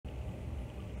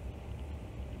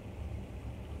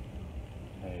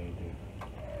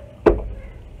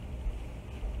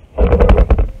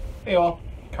Hey all,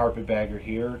 Carpetbagger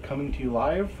here, coming to you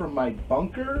live from my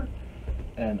bunker,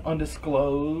 an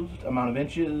undisclosed amount of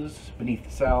inches beneath the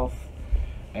south,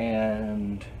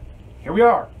 and here we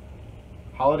are.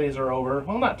 Holidays are over.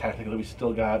 Well, not technically, we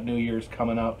still got New Year's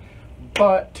coming up,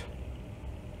 but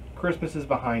Christmas is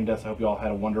behind us. I hope you all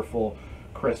had a wonderful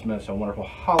Christmas and wonderful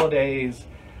holidays.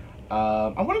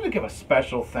 I wanted to give a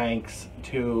special thanks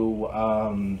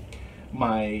to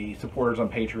my supporters on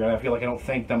Patreon. I feel like I don't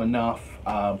thank them enough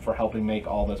for helping make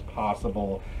all this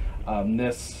possible.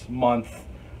 This month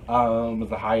was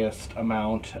the highest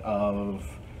amount of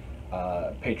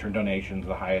patron donations,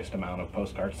 the highest amount of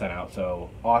postcards sent out, so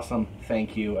awesome.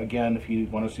 Thank you. Again, if you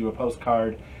want to see a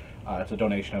postcard, it's a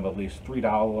donation of at least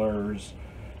 $3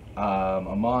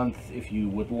 a month. If you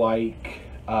would like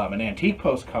an antique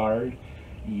postcard,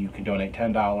 you can donate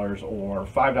 $10 or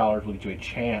 $5 will get you a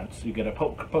chance. You get a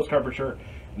postcard for sure,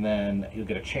 and then you'll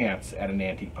get a chance at an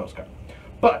antique postcard.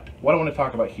 But what I want to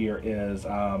talk about here is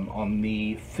on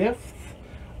the 5th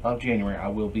of January, I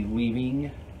will be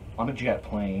leaving on a jet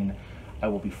plane. I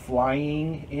will be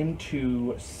flying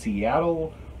into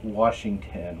Seattle,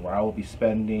 Washington, where I will be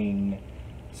spending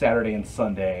Saturday and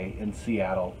Sunday in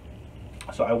Seattle.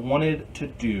 So I wanted to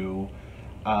do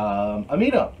a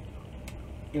meetup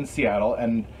in Seattle,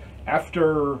 and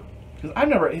after, because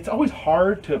it's always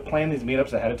hard to plan these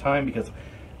meetups ahead of time because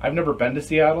I've never been to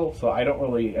Seattle, so I don't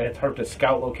really, it's hard to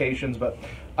scout locations, but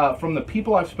from the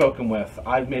people I've spoken with,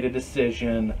 I've made a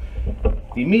decision.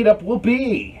 The meetup will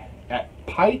be at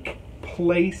Pike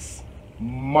Place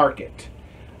Market.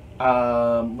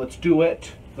 Let's do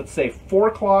it, let's say 4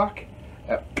 o'clock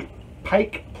at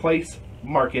Pike Place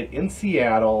Market in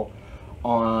Seattle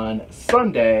on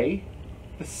Sunday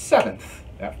the 7th.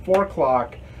 At 4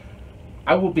 o'clock,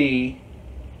 I will be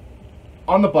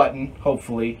on the button,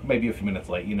 hopefully, maybe a few minutes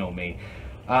late, you know me.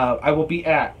 I will be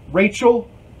at Rachel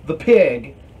the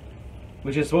Pig,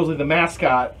 which is supposedly the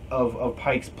mascot of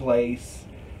Pike's Place.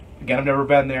 Again, I've never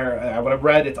been there. What I've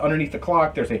read, it's underneath the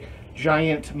clock. There's a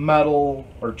giant metal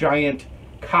or giant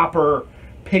copper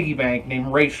piggy bank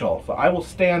named Rachel. So I will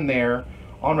stand there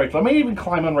on Rachel. I may even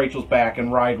climb on Rachel's back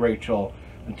and ride Rachel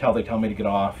until they tell me to get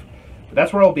off. But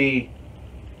that's where I'll be.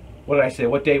 What did I say?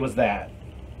 What day was that?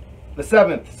 The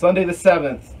 7th, Sunday the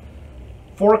 7th,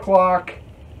 4 o'clock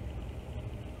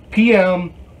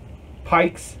p.m.,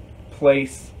 Pike's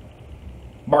Place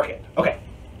Market. Okay,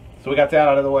 so we got that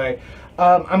out of the way.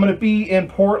 I'm going to be in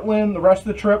Portland the rest of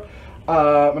the trip.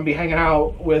 I'm going to be hanging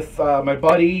out with my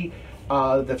buddy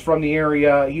that's from the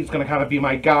area. He's going to kind of be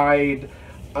my guide,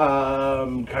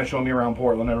 kind of showing me around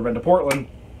Portland. I've never been to Portland.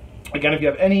 Again, if you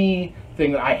have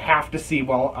anything that I have to see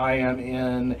while I am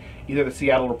in either the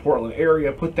Seattle or Portland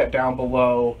area, put that down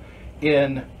below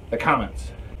in the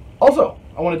comments. Also,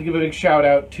 I wanted to give a big shout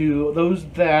out to those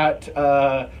that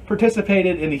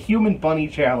participated in the Human Bunny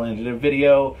Challenge, in a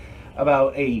video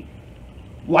about a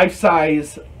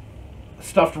life-size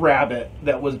stuffed rabbit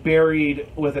that was buried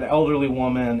with an elderly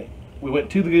woman. We went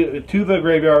to the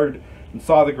graveyard and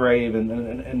saw the grave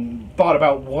and thought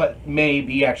about what may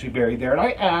be actually buried there. And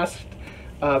I asked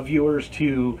viewers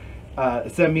to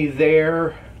send me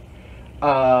their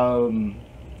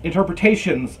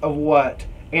interpretations of what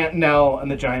Aunt Nell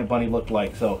and the giant bunny looked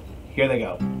like. So here they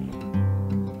go.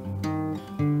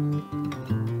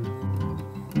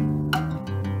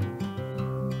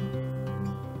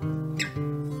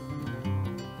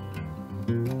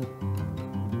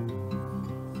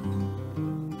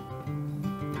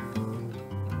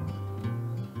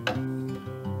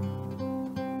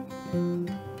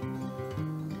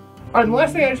 Alright, the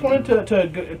last thing I just wanted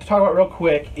to talk about real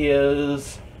quick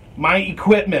is my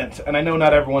equipment. And I know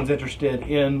not everyone's interested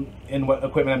in what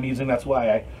equipment I'm using. That's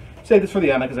why I say this for the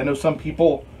end, because I know some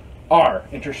people are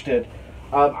interested.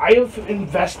 I have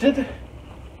invested,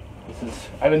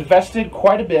 I've invested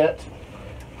quite a bit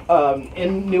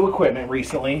in new equipment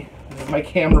recently. This is my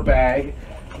camera bag.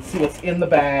 Let's see what's in the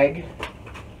bag.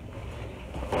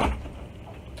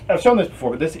 I've shown this before,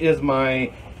 but this is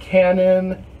my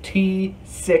Canon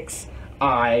T6i.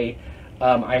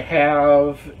 I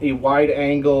have a wide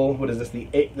angle, what is this,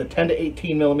 the 10 to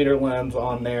 18 millimeter lens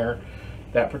on there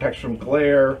that protects from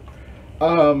glare.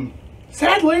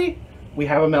 Sadly, we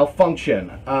have a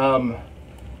malfunction.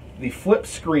 The flip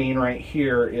screen right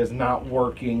here is not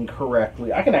working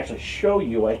correctly. I can actually show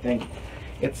you, I think.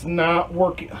 It's not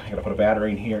working. I gotta put a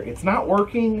battery in here. It's not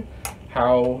working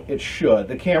how it should.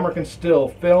 The camera can still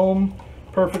film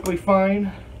perfectly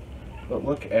fine. But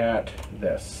look at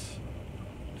this.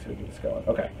 Let's see if we can get this going.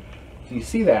 Okay, so you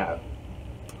see that.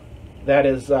 That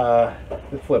is the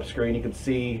flip screen. You can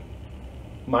see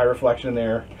my reflection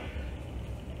there.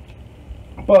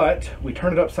 But we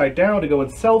turn it upside down to go in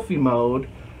selfie mode,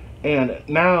 and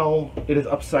now it is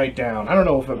upside down. I don't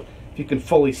know if you can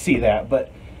fully see that,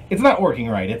 but it's not working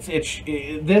right.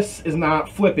 This is not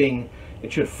flipping.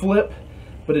 It should flip,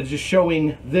 but it's just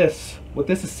showing this. What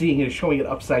this is seeing is showing it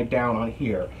upside down on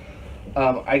here.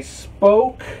 I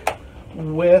spoke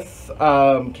with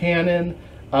Canon.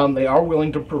 They are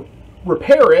willing to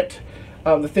repair it.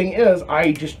 The thing is,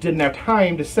 I just didn't have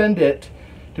time to send it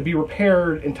to be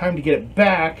repaired in time to get it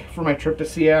back for my trip to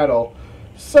Seattle.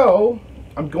 So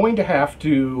I'm going to have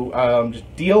to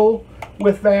just deal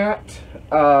with that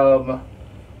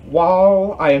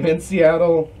while I am in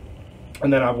Seattle,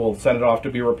 and then I will send it off to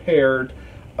be repaired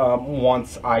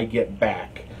once I get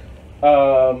back.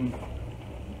 And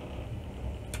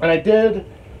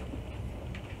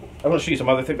I want to show you some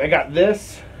other things. I got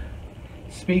this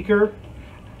speaker,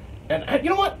 and you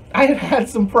know what? I have had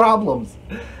some problems.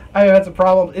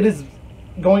 It is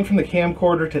going from the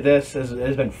camcorder to this has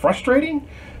been frustrating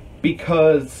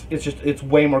because it's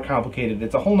way more complicated.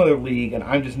 It's a whole nother league, and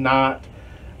I'm just not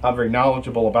very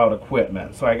knowledgeable about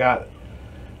equipment. So I got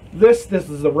this. This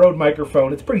is a Rode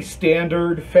microphone. It's pretty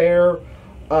standard fare,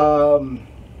 and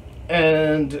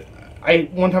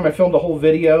one time I filmed a whole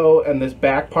video, and this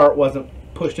back part wasn't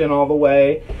pushed in all the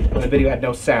way, and the video had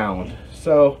no sound.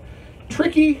 So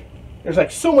tricky. There's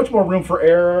like so much more room for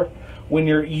error when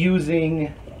you're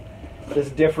using this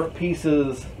different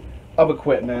pieces of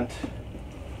equipment.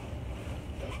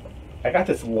 I got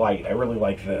this light. I really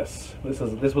like this.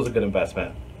 This was a good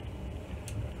investment.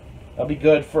 That'll be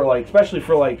good for like, especially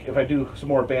for like if I do some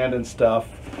more abandoned stuff,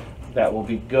 that will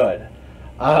be good.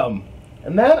 And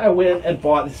then I went and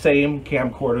bought the same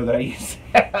camcorder that I used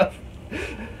to have.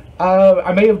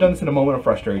 I may have done this in a moment of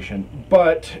frustration,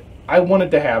 but I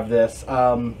wanted to have this.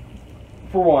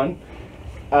 For one,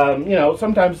 you know,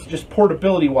 sometimes just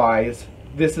portability wise,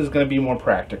 this is going to be more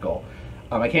practical.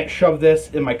 I can't shove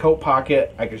this in my coat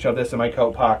pocket. I can shove this in my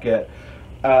coat pocket.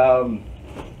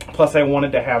 Plus I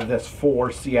wanted to have this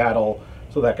for Seattle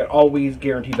so that I could always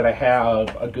guarantee that I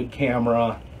have a good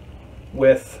camera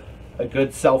with a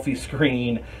good selfie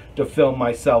screen to film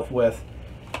myself with.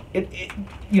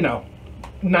 You know,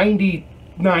 99%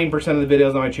 of the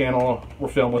videos on my channel were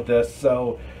filmed with this,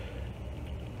 so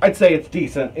I'd say it's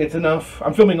decent. It's enough.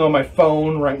 I'm filming on my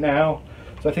phone right now,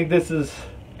 so I think this is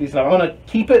decent. I'm gonna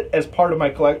keep it as part of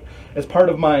my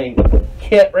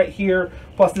kit right here.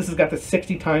 Plus, this has got the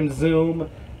 60 times zoom.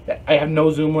 I have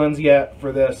no zoom lens yet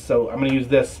for this, so I'm gonna use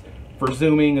this for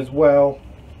zooming as well.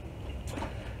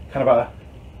 Kind of a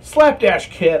slapdash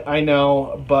kit, I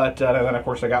know, but then of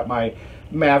course I got my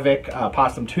Mavic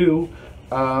Possum 2,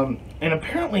 and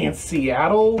apparently in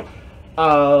Seattle,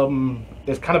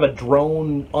 it's kind of a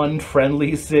drone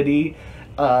unfriendly city.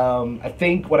 I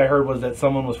think what I heard was that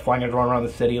someone was flying a drone around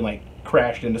the city and like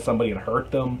crashed into somebody and hurt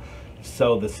them,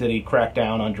 so the city cracked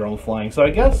down on drone flying. So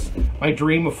I guess my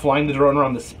dream of flying the drone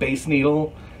around the Space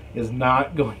Needle is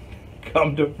not going to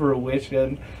come to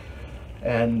fruition.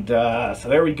 And so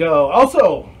there we go.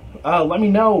 Also, let me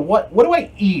know, what do I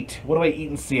eat? What do I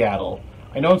eat in Seattle?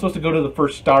 I know I'm supposed to go to the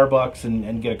first Starbucks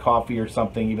and get a coffee or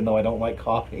something, even though I don't like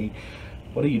coffee.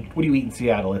 What do you eat in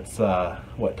Seattle? It's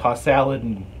what, tossed salad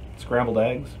and scrambled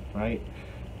eggs, right?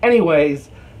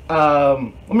 Anyways, let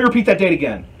me repeat that date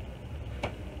again.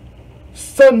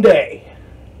 Sunday,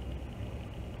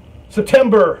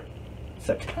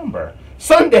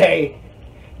 Sunday,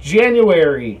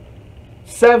 January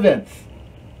 7th,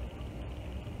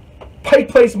 Pike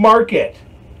Place Market,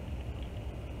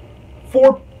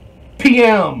 4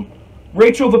 p.m.,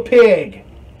 Rachel the Pig,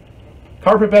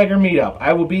 Carpetbagger Meetup.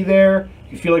 I will be there.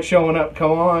 If you feel like showing up,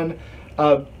 come on.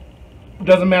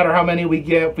 Doesn't matter how many we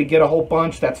get. If we get a whole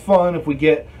bunch, that's fun. If we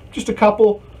get just a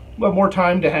couple, we'll have more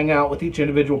time to hang out with each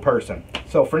individual person.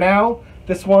 So for now,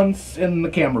 this one's in the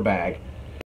camera bag.